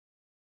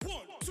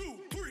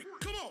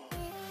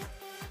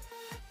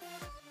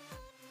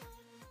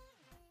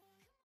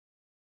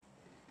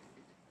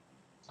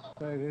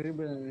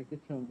تقريبا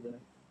كتشم ده.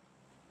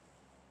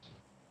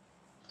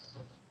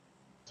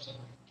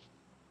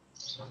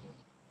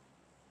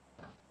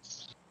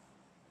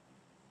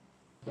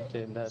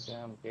 चेंदा थे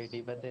हम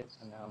केडी बदे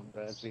थे हम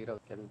जीरो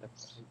खेलते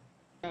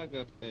क्या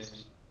करते हैं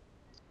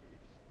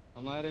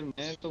हमारे।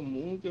 मैं तो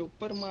मुंह के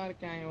ऊपर मार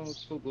के आया हूँ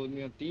उसको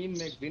गोलियां। 3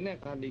 मैगजीने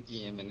खाली की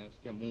हैं मैंने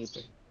उसके मुंह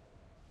पे।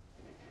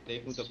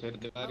 देखूं तो फिर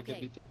दीवार के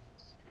Okay. पीछे।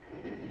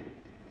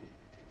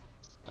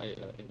 आए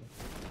आए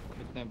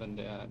कितने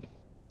बंदे आ रहे।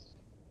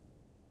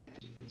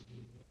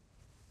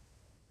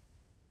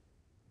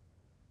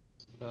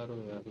 उतारो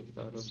यार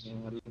उतारो। मैं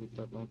अलग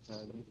उतर रहा हूँ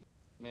साइड में।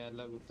 मैं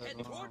अलग उतर Head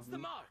रहा towards the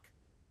हूँ। mark.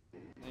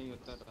 नहीं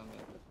उतर रहा मैं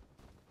अलग।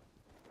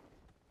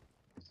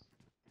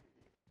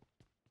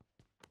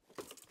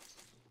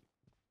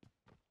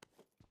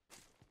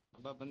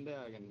 अब बंदे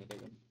आ गए मेरे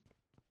घर।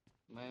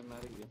 मैं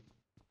मर गया।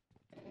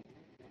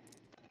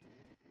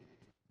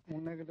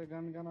 उन्हें कितने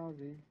गन का नाम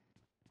थी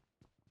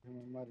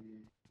मर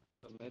गई।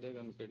 तो मेरे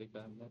गन के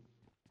काम है।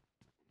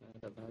 मैं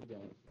तो भाग गया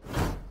यार।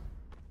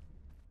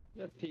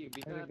 ठीक मेरे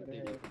बिकार कितने दी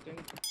है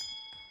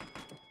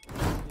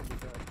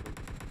बिकार दी।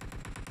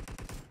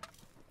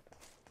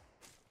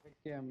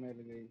 क्या मिल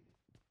गई।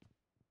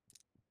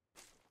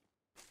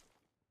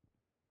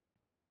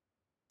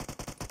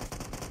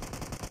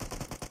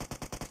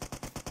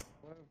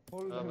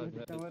 फुल आवाज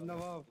डैमेज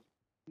नवाब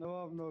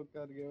नवाब नॉक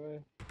कर गया वे।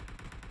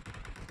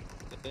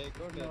 देख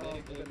गुड ले नवाब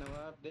देख ले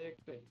नवाब देख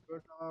ले।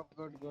 गुड नवाब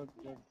गुड गुड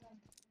गुड।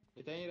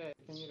 इतना ही रहे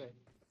इतना ही रहे।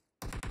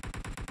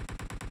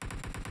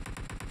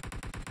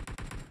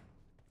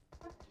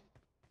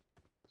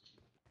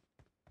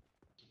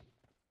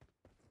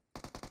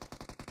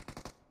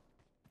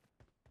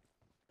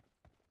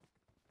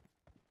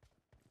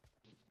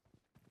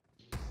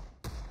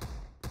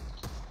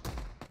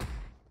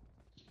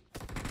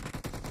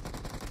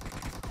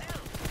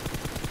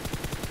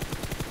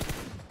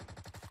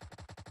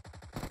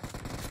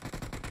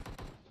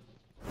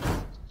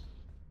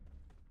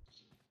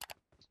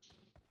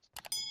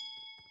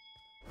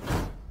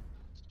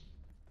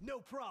 No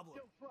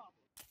problem.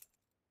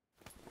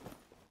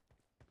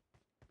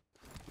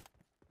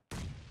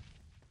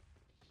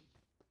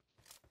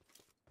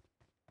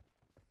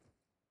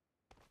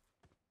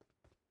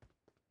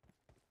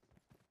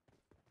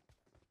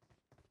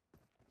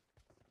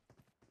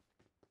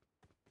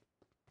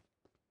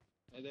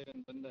 मेरे गन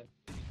बंदा है।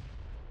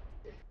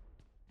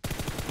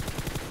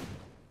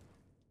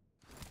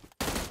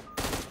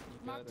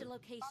 Marked a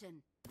location.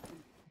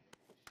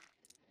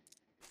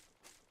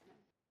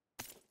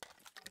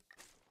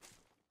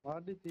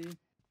 मारी थी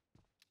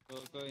तो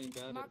कोई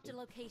कर Marked a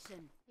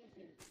location.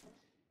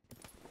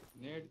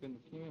 Net gun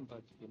में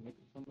बच गई। मेरे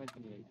को समझ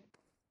नहीं आई।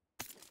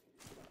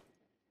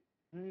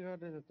 नहीं कर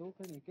रहे थे तू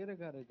कहीं केरे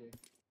कर रहे थे।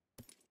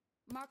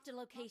 Marked a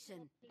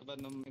location. अब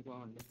नम्मी को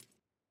हंड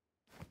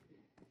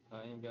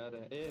आई कर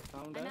रहे ए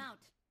साउंड I'm है।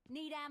 out.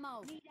 Need ammo.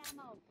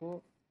 को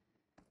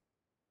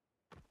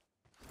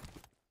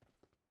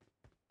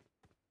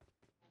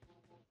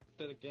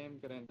तेरे गेम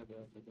करें तो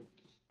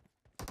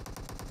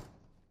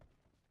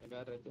क्या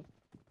कर रहे थे।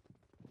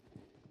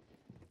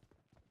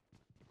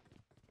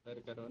 कर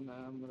करो ना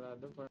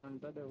मुराद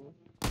पढ़ता दे वो।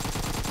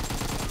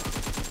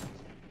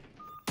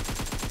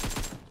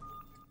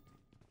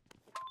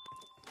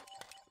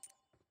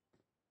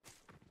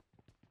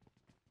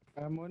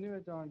 मोनी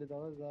में चांदी था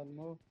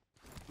जालमो।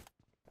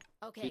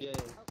 Okay.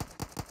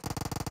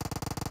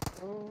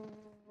 ओ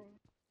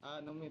आ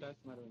नम्मी रास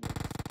मारो।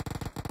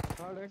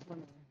 कार्ड एक बन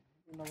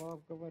नवाब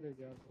कवर है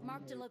यार।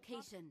 Marked a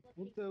location.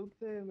 उठते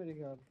उठते मेरे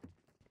ख्याल।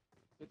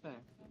 कितना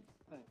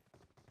है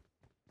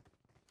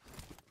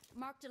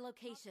Marked a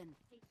location.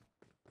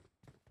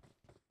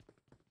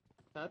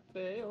 साथ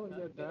पे और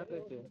ये जा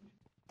रहे थे।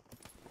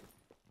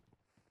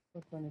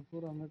 पता नहीं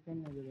पूरा मैं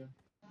करने लगा।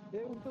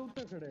 ये उठते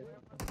उठते खड़े।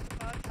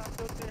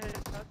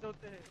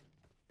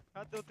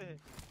 खाते होते हैं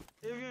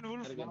एवियन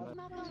वुल्फ।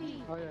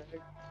 आया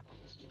एक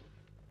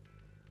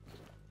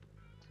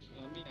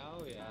मम्मी आओ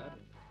यार।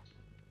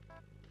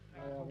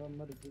 आया वो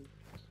मर गई।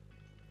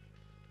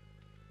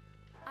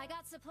 I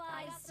got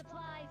supplies.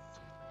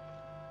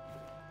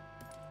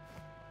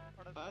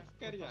 पास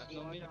कर यार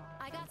mummy.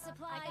 I got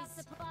supplies.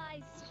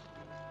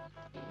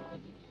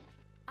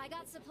 I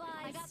got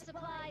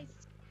supplies.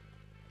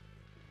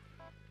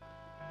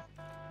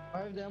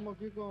 5 demo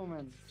की को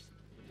मैन।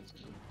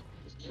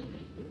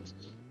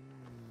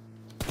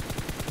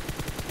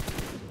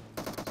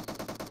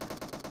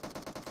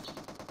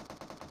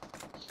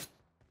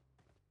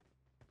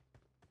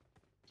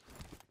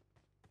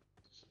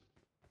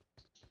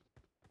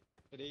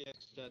 अरे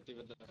जाती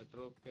बता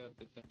ड्रॉप कर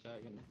देते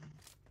चाहे ना।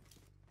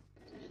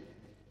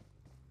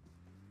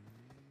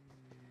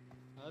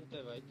 आते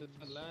भाई तो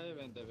लाए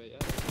बंदे भाई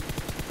यार।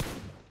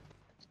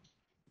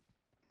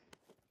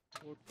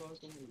 उठ को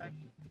तुम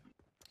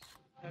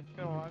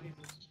अच्छा वाली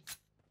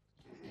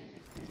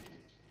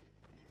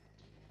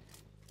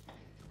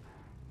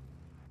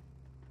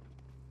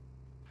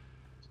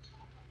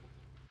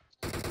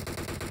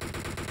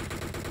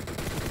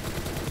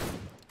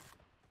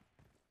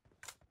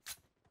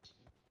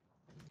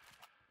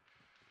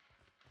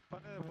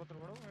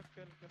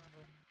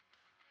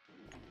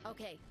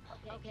Okay.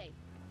 Okay.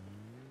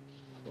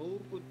 ओ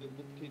कुछ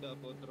बुक्थी दा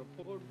पोत्र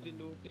फोड़ दी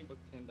लूटी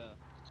बखेंदा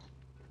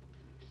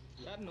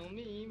यार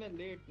नोमी ई में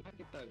लेट ना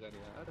कितना कर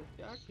यार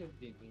क्या खेल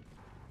दी तू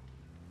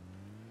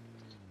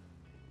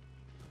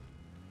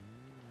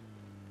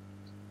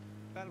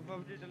कल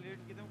पबजी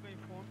डिलीट की तुम कहीं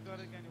फोन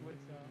कर क्या नहीं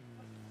बच्चा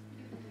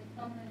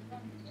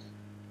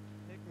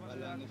एक बंदे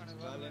वाला आखने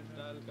इंस्टॉल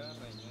इंस्टॉल कर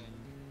रही हैं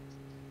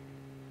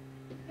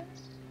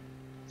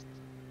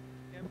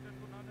कैप्टन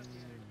को ना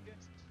दिया है ठीक है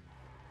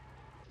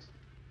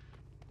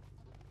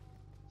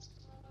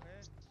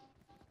गए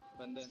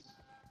बंदे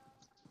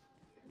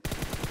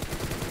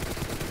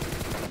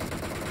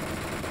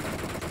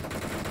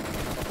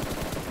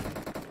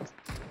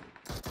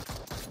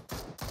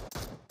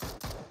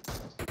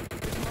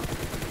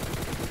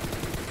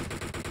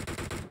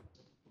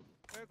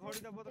घोड़ी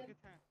का बोतल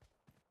किथे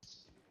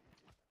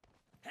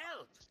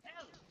Help!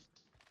 Help!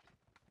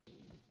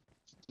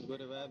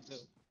 गोरे वैब से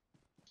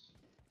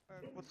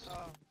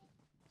कुत्ता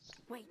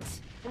Wait.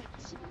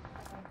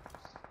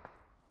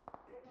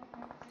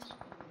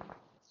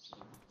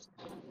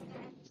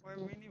 ओए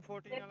मिनी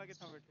 14 वाला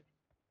कितना बैठे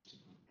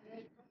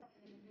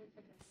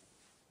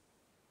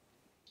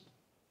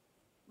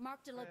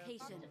Marked a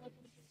location.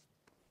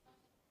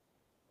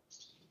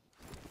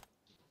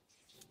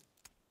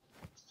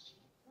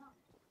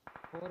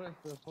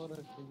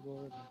 Forest is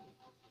good.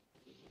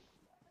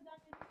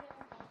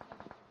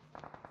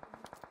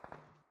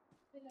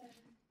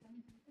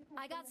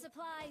 I got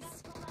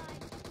supplies.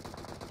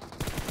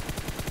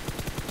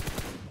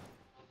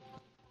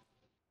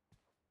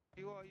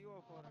 you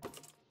are for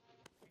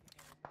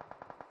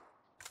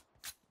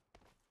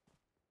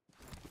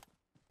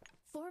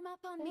Form up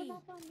on me.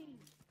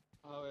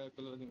 आओ यार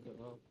क्लोजिंग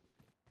करो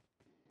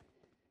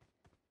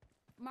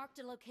Marked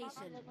a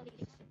location.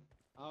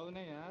 आओ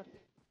नहीं यार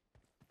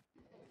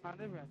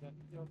खाने में आ जा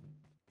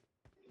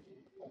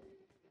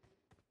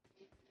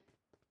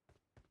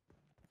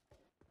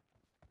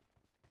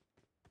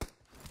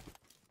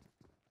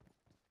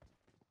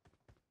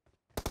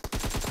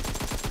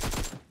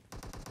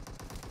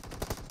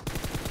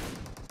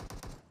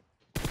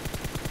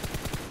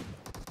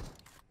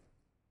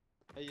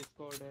ये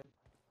स्क्वाड है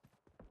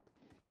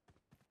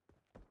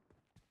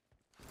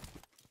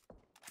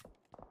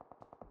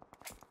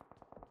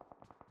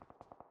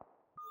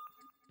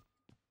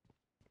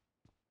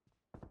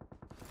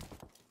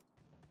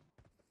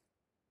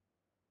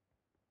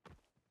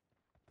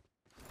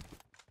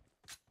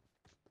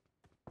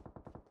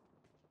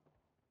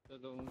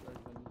चलो हम कर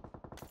देंगे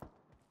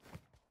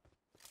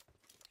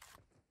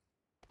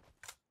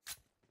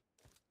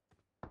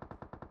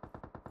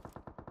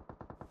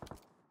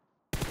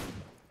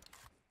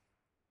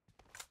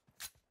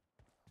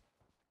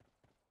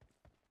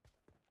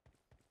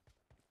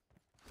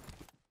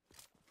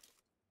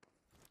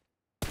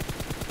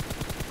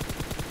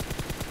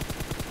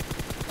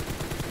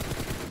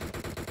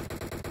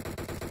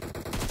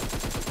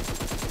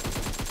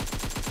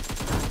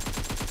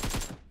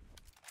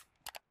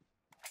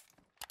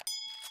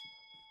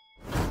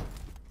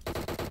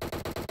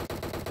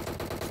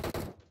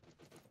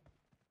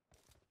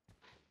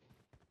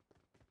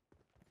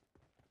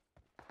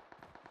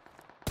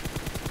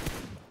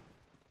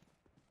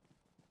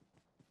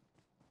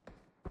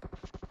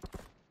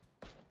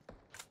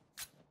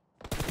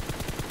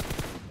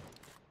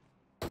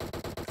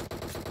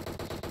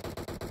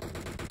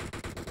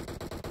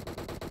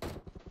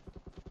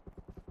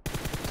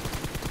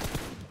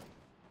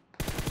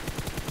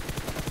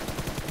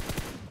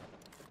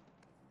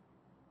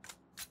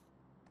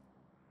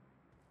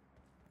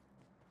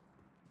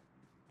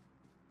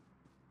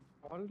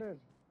All dead.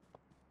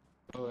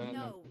 ओ है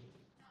ना No. No.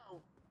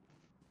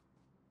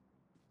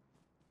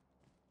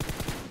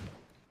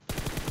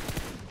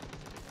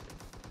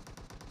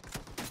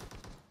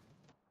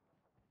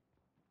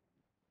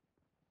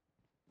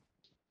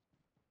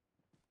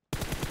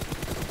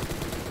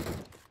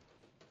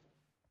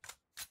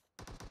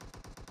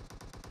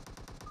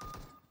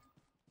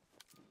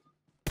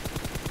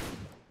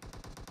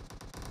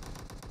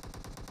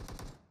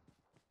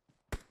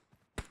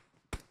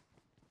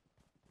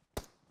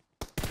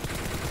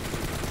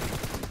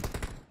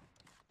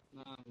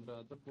 ना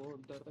ब्रदर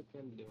बोर्ड दर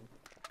खेल लियो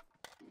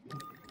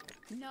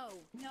No.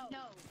 No.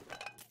 No.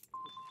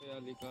 ये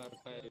वाली कार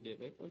का आईडी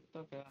पे कुछ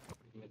तो क्या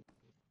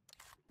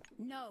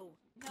No.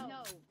 No.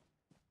 No.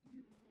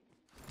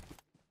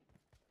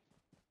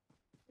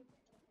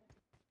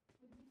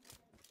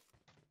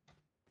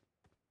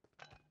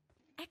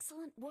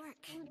 Excellent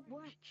work.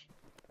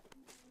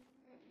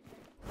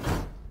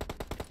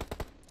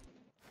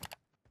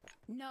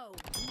 No.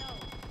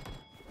 No.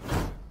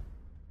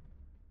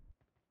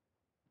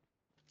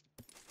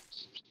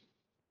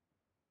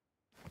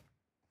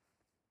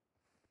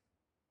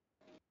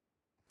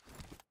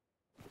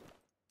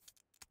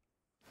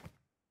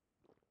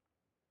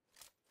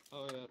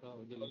 आओ यार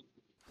आओ जल्दी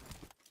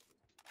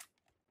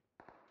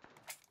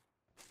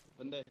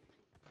बंदे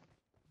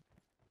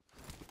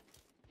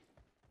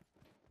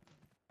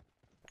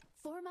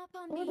Form up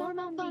on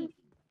me.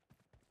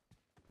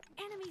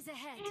 Enemies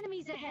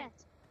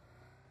ahead.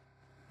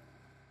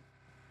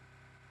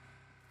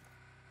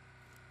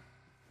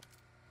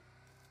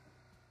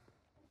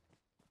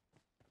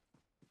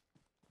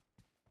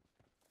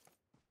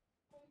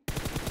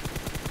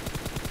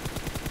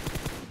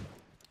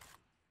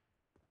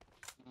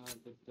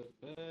 No,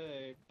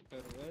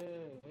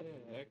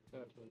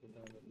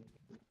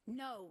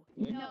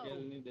 मैं no,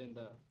 खेल नहीं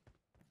देता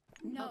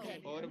no,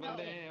 और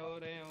बंदे हैं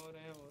और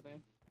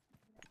हैं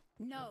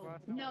no,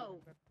 बस no.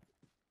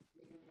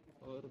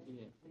 और भी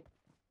हैं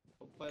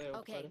ऊपर है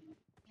Okay. ऊपर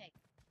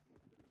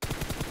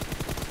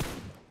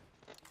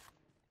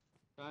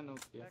कहाँ नॉक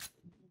किया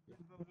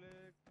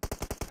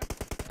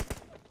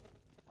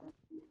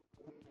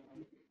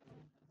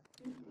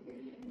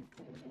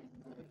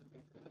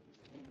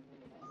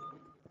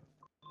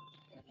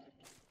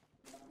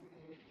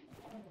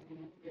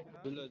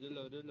पब्लिक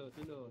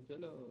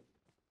चलो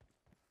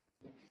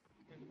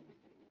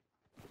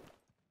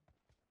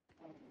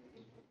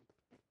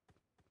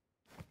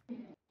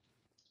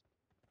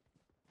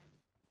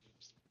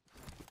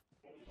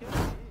क्या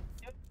है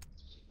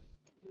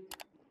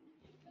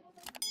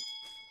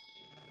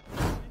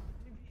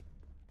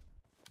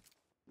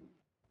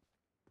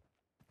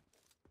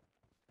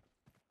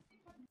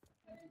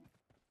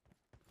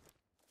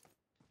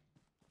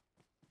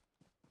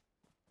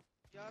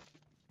यार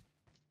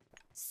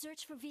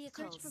Search for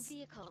vehicles.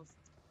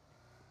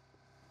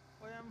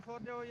 ओए M4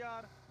 दे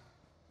यार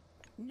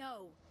No,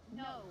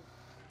 no.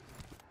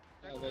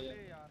 आ टैग गया ले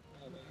यार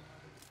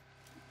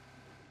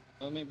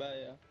मम्मी बाय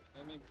यार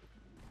मम्मी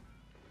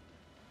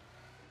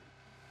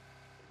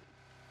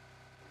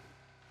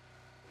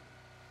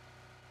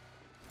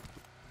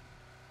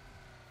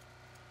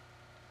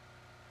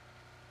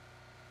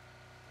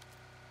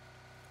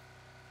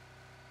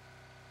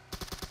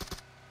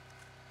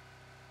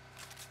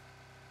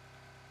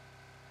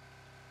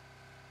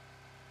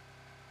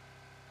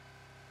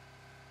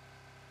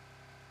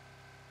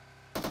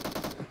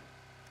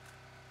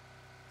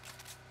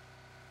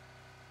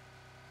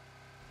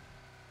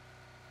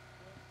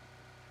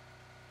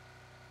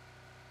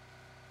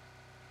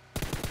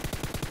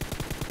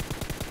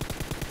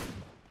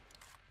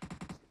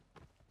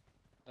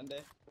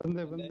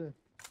बंदे बंदे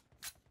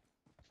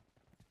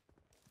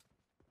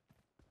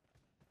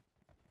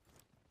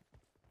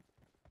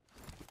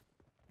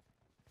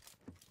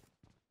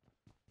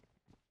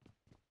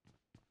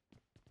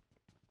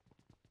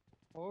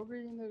हो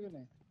गई जिंदगी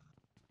ने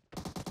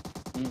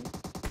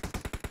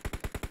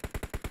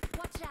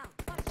Watch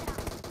out, watch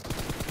out.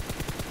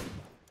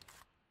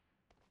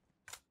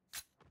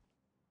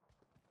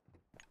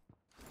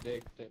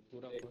 देखते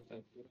पूरा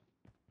पूरा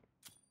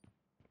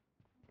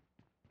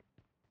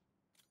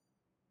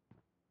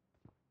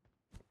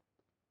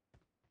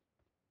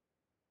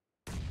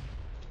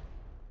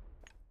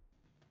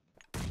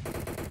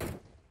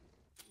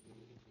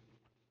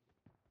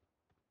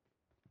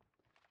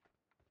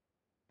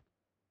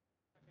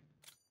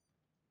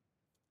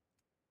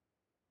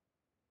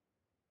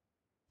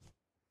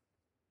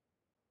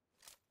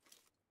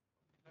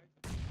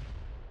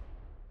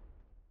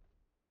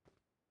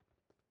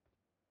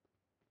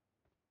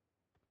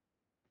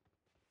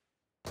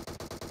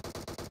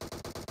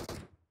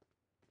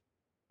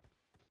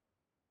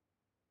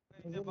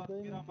इसने बात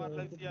मेरा मार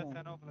लग दिया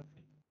सैनो प्लस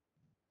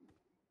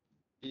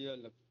ये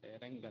लगता है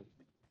रंगल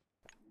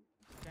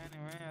कहने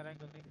में यार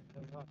गलती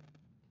कर रहा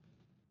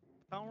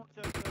साउंड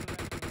चेक कर रहे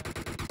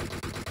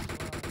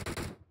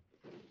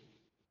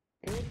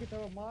हैं एक की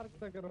तरफ मार्क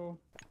तक करो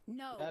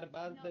No. यार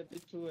बात दे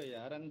पिछू है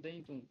यार अंधे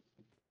ही तू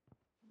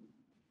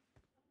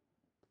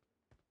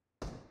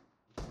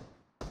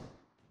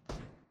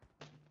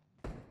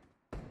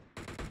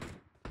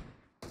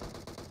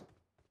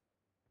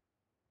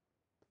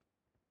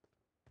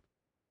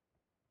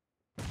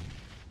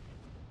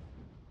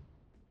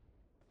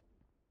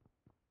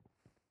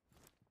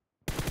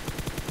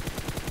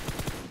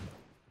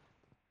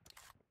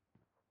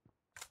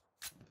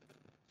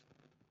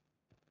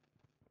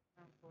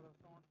थोड़ा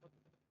साउंड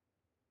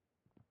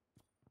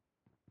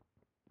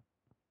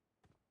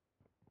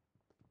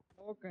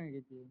वो कहीं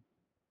की थी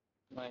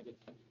मैं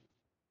कितना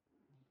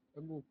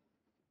अबू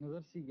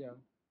नजर सी गया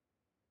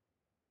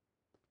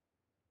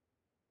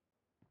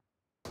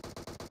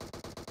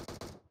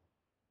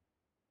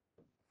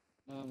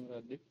हाँ मेरा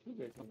दिख तो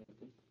बैठा मैं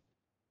तो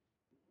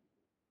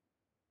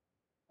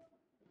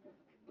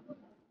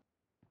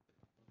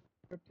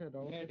इकट्ठे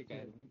रहो नेट का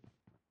है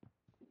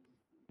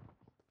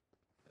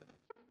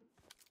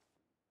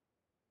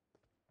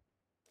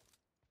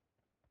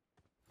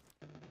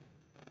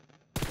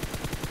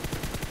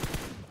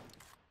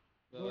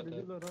वो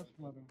डिजिटल रश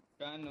मारो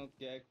कान हो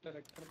क्या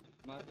एक्टर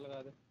मार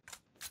लगा दे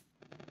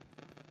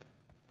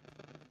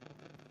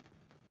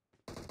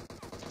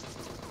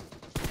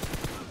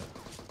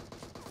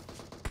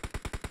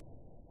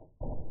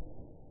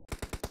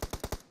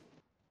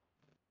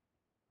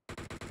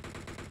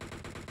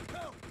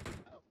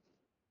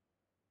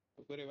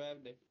तो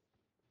revive they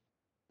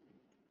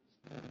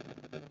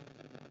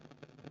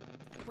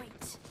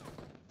Wait.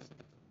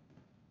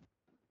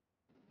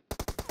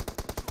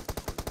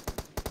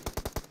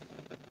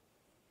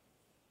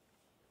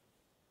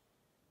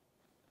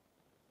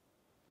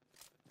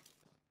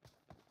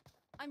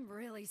 I'm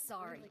really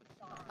sorry.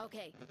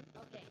 Okay.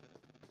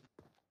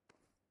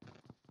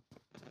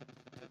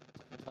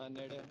 हाँ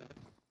नेड़े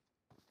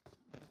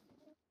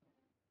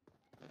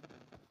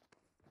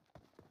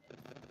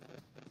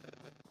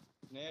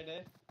नेड है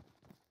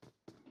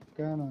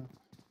क्या ना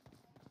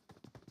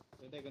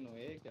तेरे कनो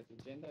है क्या तू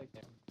चेंदा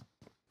क्या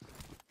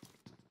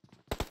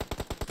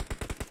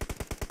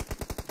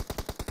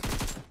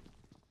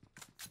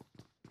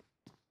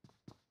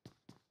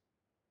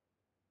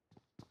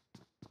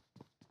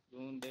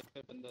जोन देख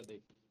के बंदा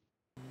देख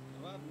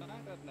नवाब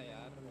ना करना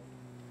यार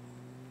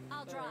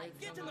I'll drive.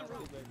 Get to the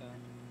roof बेटा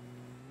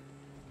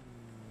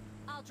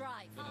I'll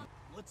drive.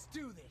 Let's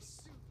do this.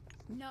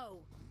 No.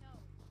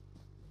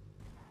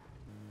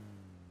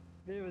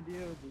 ये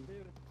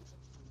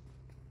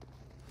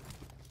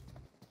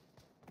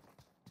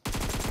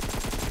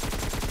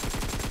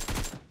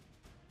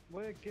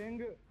वो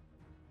किंग